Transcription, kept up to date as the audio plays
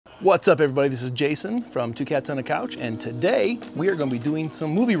What's up, everybody? This is Jason from Two Cats on a Couch, and today we are going to be doing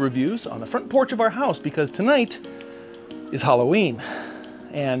some movie reviews on the front porch of our house because tonight is Halloween.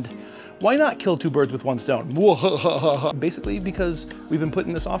 And why not kill two birds with one stone? Basically because we've been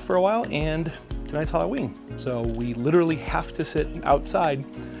putting this off for a while and tonight's Halloween. So we literally have to sit outside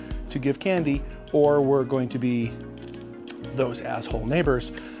to give candy or we're going to be those asshole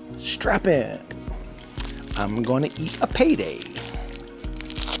neighbors. Strap in. I'm going to eat a payday.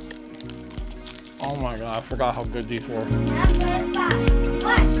 Oh my God, I forgot how good these were. Number 5.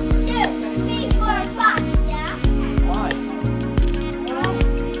 1, 2, 3, 4, 5. Yeah? Why?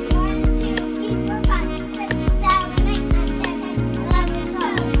 1, 2, 3, 4, 5, 6, 7, 8, 9, 10, 11,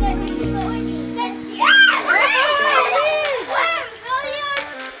 12, 13, 14, 15.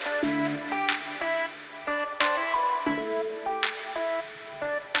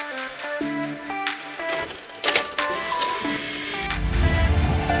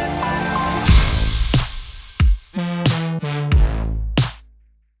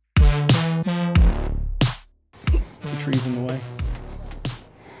 Trees in the way.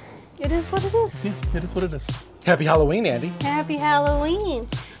 It is what it is. Yeah, it is what it is. Happy Halloween, Andy. Happy Halloween.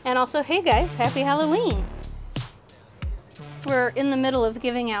 And also, hey guys, happy Halloween. We're in the middle of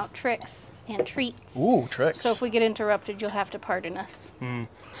giving out tricks and treats. Ooh, tricks. So if we get interrupted, you'll have to pardon us.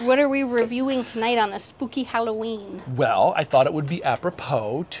 What are we reviewing tonight on this spooky Halloween? Well, I thought it would be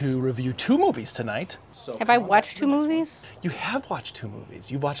apropos to review two movies tonight. So Have I watched two movies? You have watched two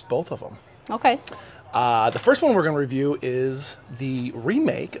movies. You've watched both of them. Okay. The first one we're going to review is the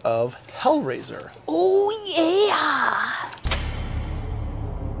remake of Hellraiser. Oh yeah!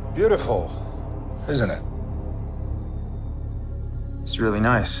 Beautiful, isn't it? It's really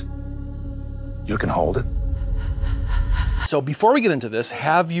nice. You can hold it. So before we get into this,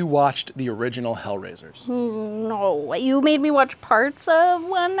 have you watched the original Hellraisers? No, you made me watch parts of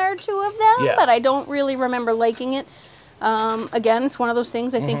one or two of them, Yeah. but I don't really remember liking it. Again, it's one of those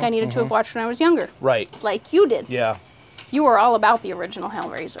things I think I needed to have watched when I was younger. Right. Like you did. Yeah. You were all about the original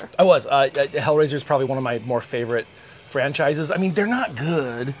Hellraiser. I was. Hellraiser is probably one of my more favorite franchises. I mean, they're not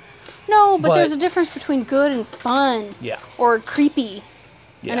good. No, but But- there's a difference between good and fun. Yeah. Or creepy.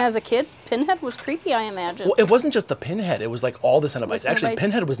 Yeah. And as a kid, Pinhead was creepy, I imagine. Well, it wasn't just the Pinhead. It was like all the Cenobites. Actually, Cenobites.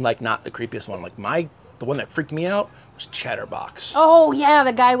 Pinhead was like not the creepiest one. Like the one that freaked me out was Chatterbox. Oh, yeah,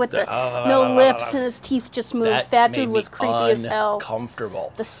 the guy with the no lips and his teeth just moved. That dude made was me creepy as hell.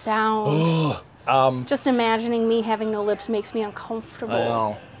 Uncomfortable. The sound. Just imagining me having no lips makes me uncomfortable. I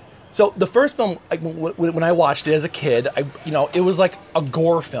know. So the first film, when I watched it as a kid, it was like a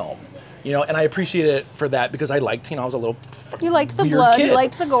gore film, and I appreciated it for that because I liked, I was a little fucking You liked the weird blood, kid. you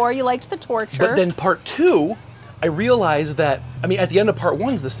liked the gore, you liked the torture. But then part two, I realized that, at the end of part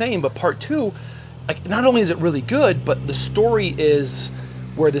one's the same, but part two, like, not only is it really good, but the story is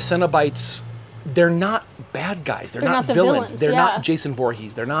where the Cenobites, they're not bad guys. They're not the villains. They're yeah. not Jason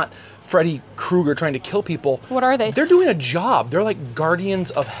Voorhees. They're not Freddy Krueger trying to kill people. What are they? They're doing a job. They're like guardians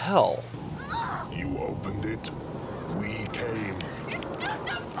of hell. You opened it. We came. It's just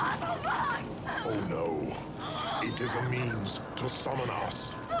a puzzle box. Oh no. It is a means to summon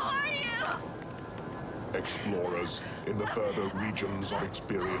us. Who are you? Explorers in the further regions of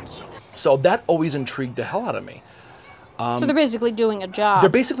experience. So that always intrigued the hell out of me. So they're basically doing a job. They're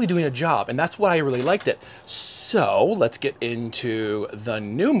basically doing a job, and that's why I really liked it. So let's get into the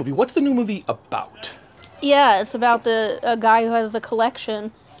new movie. What's the new movie about? Yeah, it's about a guy who has the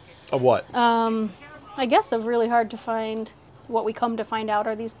collection, Of what? I guess, of really hard to find. What we come to find out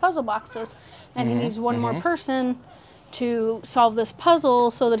are these puzzle boxes, and he needs one more person to solve this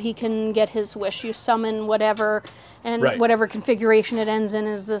puzzle so that he can get his wish. You summon whatever, and Right. whatever configuration it ends in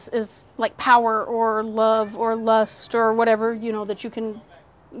is like power or love or lust or whatever that you can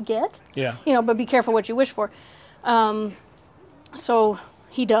get. Yeah. But be careful what you wish for. So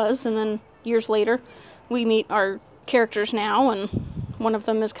he does, and then years later, we meet our characters now, and one of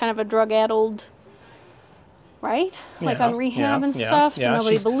them is kind of a drug-addled, right? Like Yeah, on rehab yeah, and yeah, stuff. So yeah,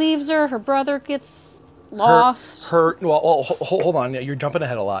 nobody she's- believes her. Her brother gets lost. Well, hold on. You're jumping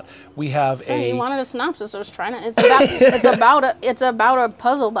ahead a lot. We have Hey, a. you wanted a synopsis. I was trying to. It's about a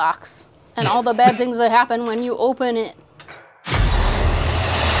puzzle box and all the bad things that happen when you open it.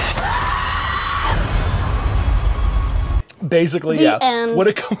 Basically, The yeah. end. What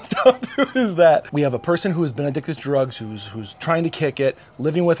it comes down to is that we have a person who has been addicted to drugs, who's trying to kick it,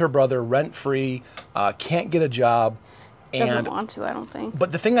 living with her brother, rent-free, can't get a job, Doesn't want to, I don't think.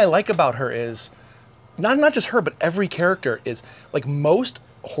 But the thing I like about her is, not just her, but every character is, like, most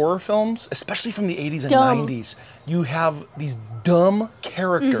horror films, especially from the 80s and Dumb. 90s, you have these dumb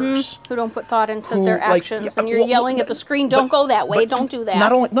characters Who don't put thought into who, their like, actions, yeah, and you're well, yelling well, at the screen, don't go that way, but don't do that.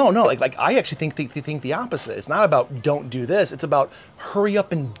 Not only, no, like I actually think the opposite. It's not about don't do this. It's about hurry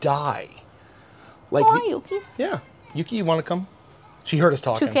up and die. Like, Oh, hi, Yuki. yeah, Yuki, you want to come? She heard us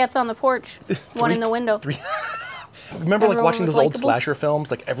talking. 2 cats on the porch, one in the window. 3. Remember, like Everyone watching was those old likable? slasher films,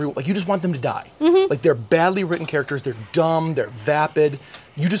 like you just want them to die. Like they're badly written characters. They're dumb. They're vapid.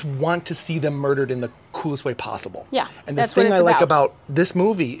 You just want to see them murdered in the coolest way possible. Yeah, And the that's what thing I it's like about. about this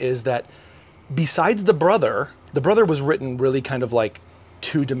movie is that besides the brother was written really kind of like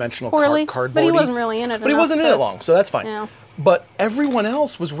two-dimensional Poorly, cardboardy. but he wasn't really in it But he enough wasn't in to- it long, so that's fine. Yeah. But everyone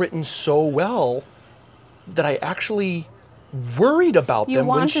else was written so well that I actually worried about them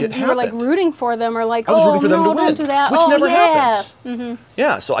when shit you were like happened. rooting for them, or like, I was oh rooting for them no, to win, don't do that. which Oh, never yeah. happens.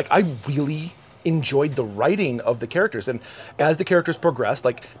 Yeah, so like I really enjoyed the writing of the characters, and as the characters progressed,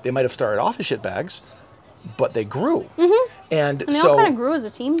 like they might have started off as shitbags, but they grew, and And they so all kind of grew as a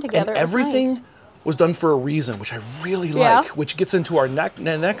team together. and It was everything nice. was done for a reason, which I really Yeah. like, which gets into our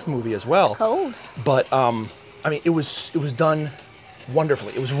next movie as well. Cold. But I mean, it was done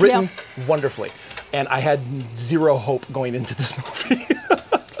wonderfully. It was written wonderfully, and I had zero hope going into this movie.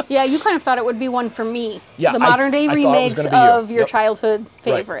 Yeah, you kind of thought it would be one for me. Yeah, The modern day I thought it was remakes gonna be you. of your Yep. childhood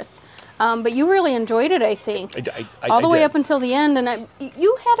Right. favorites. But you really enjoyed it, I think. I All the way did. up until the end, and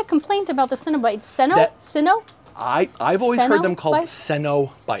you had a complaint about the Cenobites. Ceno? I've always heard them called Cenobites?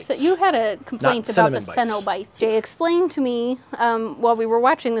 Cenobites. So you had a complaint Not about the Cenobites. Cenobites. Jay explained to me while we were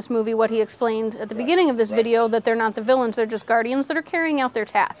watching this movie what he explained at the beginning of this video, that they're not the villains, they're just guardians that are carrying out their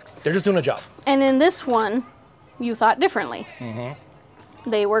tasks. They're just doing a job. And in this one, you thought differently.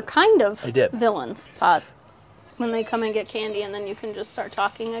 They were kind of I did. villains. Pause. When they come and get candy, and then you can just start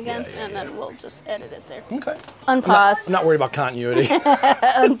talking again, Yeah, and then we'll just edit it there. Okay. Unpause. I'm not worried about continuity.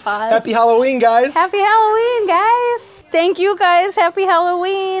 Unpause. Happy Halloween, guys. Happy Halloween, guys! Thank you, guys. Happy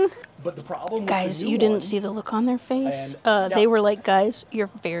Halloween. But the problem with Guys, the new you didn't one- see the look on their face. And- They were like, guys, you're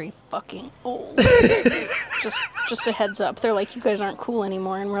very fucking old. just a heads up. They're like, you guys aren't cool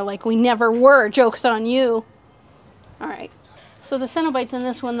anymore. And we're like, we never were. Joke's on you. All right. So the Cenobites in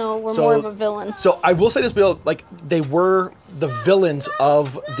this one, though, were more of a villain. So I will say this, Bill, like they were the villains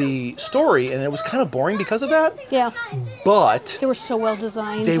of the story, and it was kind of boring because of that. Yeah. But They were so well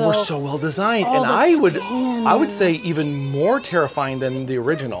designed. they though. were so well designed, Oh, and the I would say even more terrifying than the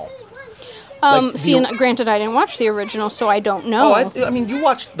original. See, and granted, I didn't watch the original, so I don't know. Oh, I mean, you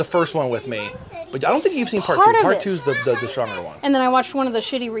watched the first one with me, but I don't think you've seen part Part two. of Part it. two's the stronger one. And then I watched one of the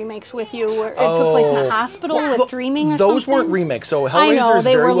shitty remakes with you, where it took place in a hospital Well, with dreaming or those something. weren't remakes. So I know, Hellraiser is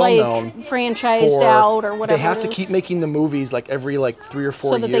they very were well like known franchised for out or whatever. they have it to is. keep making the movies like every 3 or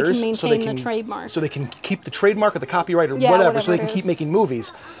 4 So that they can years, maintain the trademark. so they can keep the trademark or the copyright or Yeah, whatever, so they whatever can it keep is. making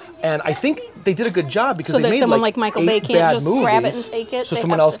movies. And I think they did a good job because So they that made someone like like Michael Bay 8 can't bad just movies, grab it and take it. so They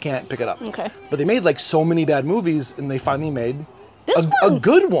someone have else to- can't pick it up. Okay. But they made like so many bad movies, and they finally made This a one.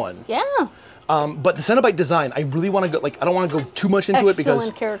 good one. Yeah. But the Cenobite design, I really want to go. Like, I don't want to go too much into it because,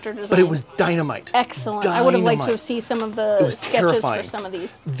 Excellent character design. but it was dynamite. Excellent. I would have liked to Dynamite. have seen some of It the was sketches terrifying. for some of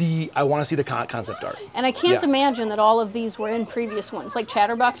these. I want to see the concept art. And I can't Yeah. imagine that all of these were in previous ones. Like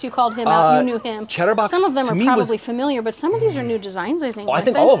Chatterbox, you called him out, you knew him. Chatterbox, Some of them to are me, probably was- familiar, but some of these are new designs, I think. Oh, I aren't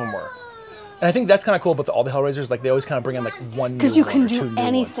think they? all of them were. And I think that's kind of cool about all the Hellraisers. Like, they always kind of bring in like one new Because you one can or two do new ones.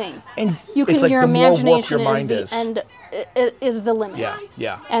 anything. And You can, it's like your the more warped imagination your mind is the limit. Yeah,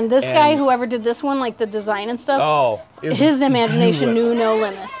 yeah. And this guy, And- whoever did this one, like the design and stuff, Oh, it was- his imagination blew it. knew no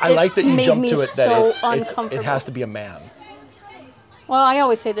limits. I like that you made jumped me to it that so it uncomfortable. has to be a man. Well, I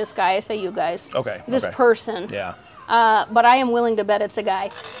always say this guy. I say you guys. Okay. This okay. person. Yeah. But I am willing to bet it's a guy,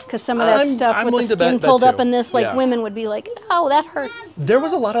 because some of that stuff I'm with the willing to bet skin that pulled up too. in this, like Yeah. women would be like, "Oh, that hurts." There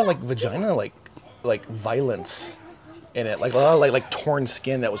was a lot of like vagina like violence in it, like a lot of like torn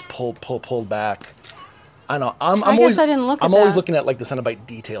skin that was pulled back. I don't know. I'm I guess always, I didn't look at I'm always that. looking at like the Cenobite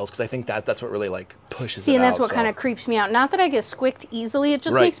details because I think that's what really like pushes See, it and that's out, what so. kind of creeps me out. Not that I get squicked easily; it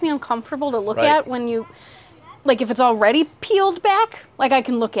just Right. makes me uncomfortable to look Right. at when you, like, if it's already peeled back, like I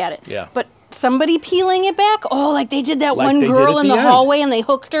can look at it. Yeah. But somebody peeling it back, oh, like they did that Like one they did girl at in the the end. hallway, and they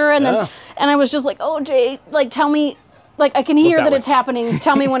hooked her, and Yeah. then, and I was just like, oh, Jay, like tell me. Like, I can hear that that way. it's happening.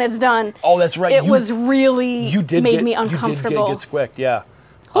 Tell me when it's done. Oh, that's right. It You- was really You did made get, me You uncomfortable. did get squicked, yeah.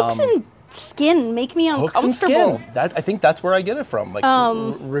 Hooks and skin make me Hooks and uncomfortable. skin. I think that's where I get it from. Like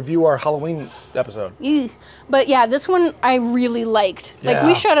review our Halloween episode. Eugh. But yeah, this one I really liked. Like Yeah.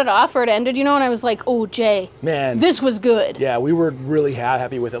 we shut it off or it ended, you know, and I was like, oh, Jay, Man. this was good. Yeah, we were really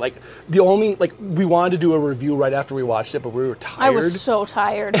happy with it. Like the only we wanted to do a review right after we watched it, but we were tired. I was so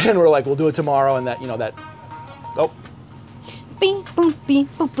tired. And we're like, we'll do it tomorrow, and that. Oh, Beep, boom, beep,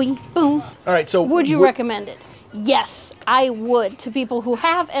 boop, beep, boom. All right, so Would you recommend it? Yes, I would, to people who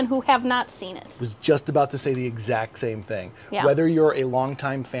have and who have not seen it. Was just about to say the exact same thing. Yeah. Whether you're a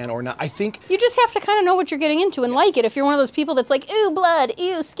longtime fan or not, I think You just have to kind of know what you're getting into and like it. If you're one of those people that's like, ooh, blood,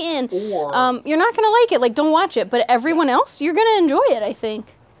 ew, skin, Or- you're not going to like it. Like, don't watch it. But everyone else, you're going to enjoy it, I think.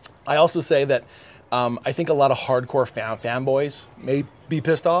 I also say that I think a lot of hardcore fanboys may be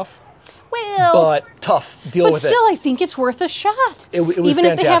pissed off, Well, but tough, deal but with still, it. I think it's worth a shot. It was Even if they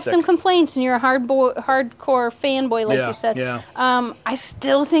have fantastic. some complaints and you're a hardcore fanboy, like Yeah, you said. yeah. I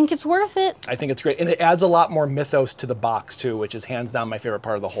still think it's worth it. I think it's great, and it adds a lot more mythos to the box too, which is hands down my favorite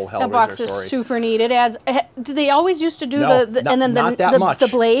part of the whole The Hellraiser box story. is super neat. It adds. Do they always used to do No, the not- and then not that much. the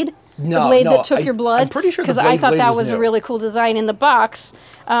blade? No, the blade no, that took your blood. I'm pretty sure the because I thought blade that was was a new. really cool design in the box.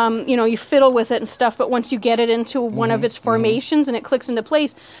 You know, you fiddle with it and stuff, but once you get it into one Mm-hmm, of its formations and it clicks into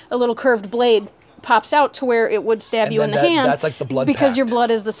place, a little curved blade pops out to where it would stab And you in then the hand. that's like the blood because your pact.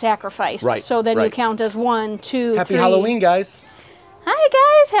 blood is the sacrifice. Right, So then you right. count as 1, 2, Happy 3. Halloween, guys! Hi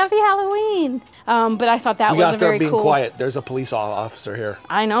guys, happy Halloween. But I thought that We was gotta a very start being cool. quiet. There's a police officer here.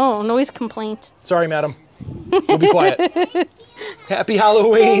 I know, noise complaint. Sorry, madam. We'll be quiet. Happy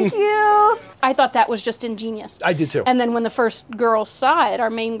Halloween! Thank you. I thought that was just ingenious. I did too. And then when the first girl saw it, our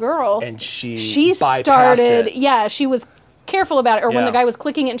main girl, And she bypassed started, it. yeah, she was careful about it. Or when Yeah. the guy was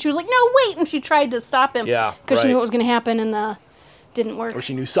clicking it, and she was like, "No, wait!" And she tried to stop him. Yeah, because she right. knew what was going to happen, and didn't work. Or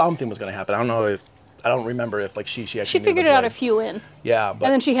she knew something was going to happen. I don't know if I don't remember if like she actually She knew figured the it out a blade. few in, Yeah, but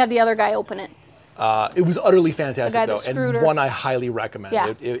and then she had the other guy open it. it was utterly fantastic guy that though, screwed and her. one I highly recommend.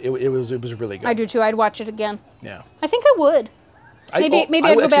 Yeah. It was really good. I do too. I'd watch it again. Yeah. I think I would. Maybe I I'd go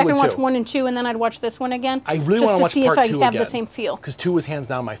actually back would and watch too. 1 and 2, and then I'd watch this one again. I really just want to watch see part if I 2 have again. the same feel. Because 2 is hands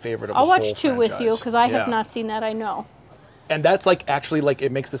down my favorite of I'll the watch whole 2 with you franchise. because I have Yeah. not seen that. I know. And that's like actually like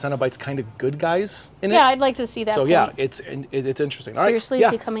it makes the Cenobites kind of good guys in it. Yeah, I'd like to see that. So point. yeah, it's interesting. All right, Seriously, is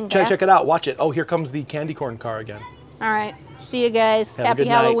yeah. he coming back? Check it out. Watch it. Oh, here comes the candy corn car again. All right. See you guys. Have a Happy good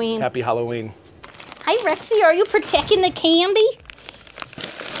night. Halloween. Happy Halloween. Hi, Rexy. Are you protecting the candy?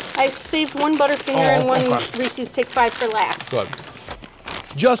 I saved 1 Butterfinger and 1 okay. Reese's Take 5 for last. Good.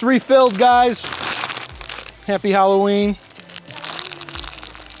 Just refilled, guys. Happy Halloween.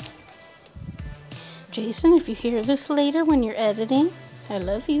 Jason, if you hear this later when you're editing, I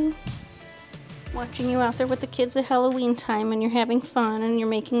love you. Watching you out there with the kids at Halloween time and you're having fun and you're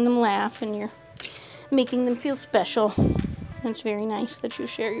making them laugh and you're making them feel special. It's very nice that you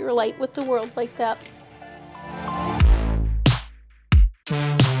share your light with the world like that.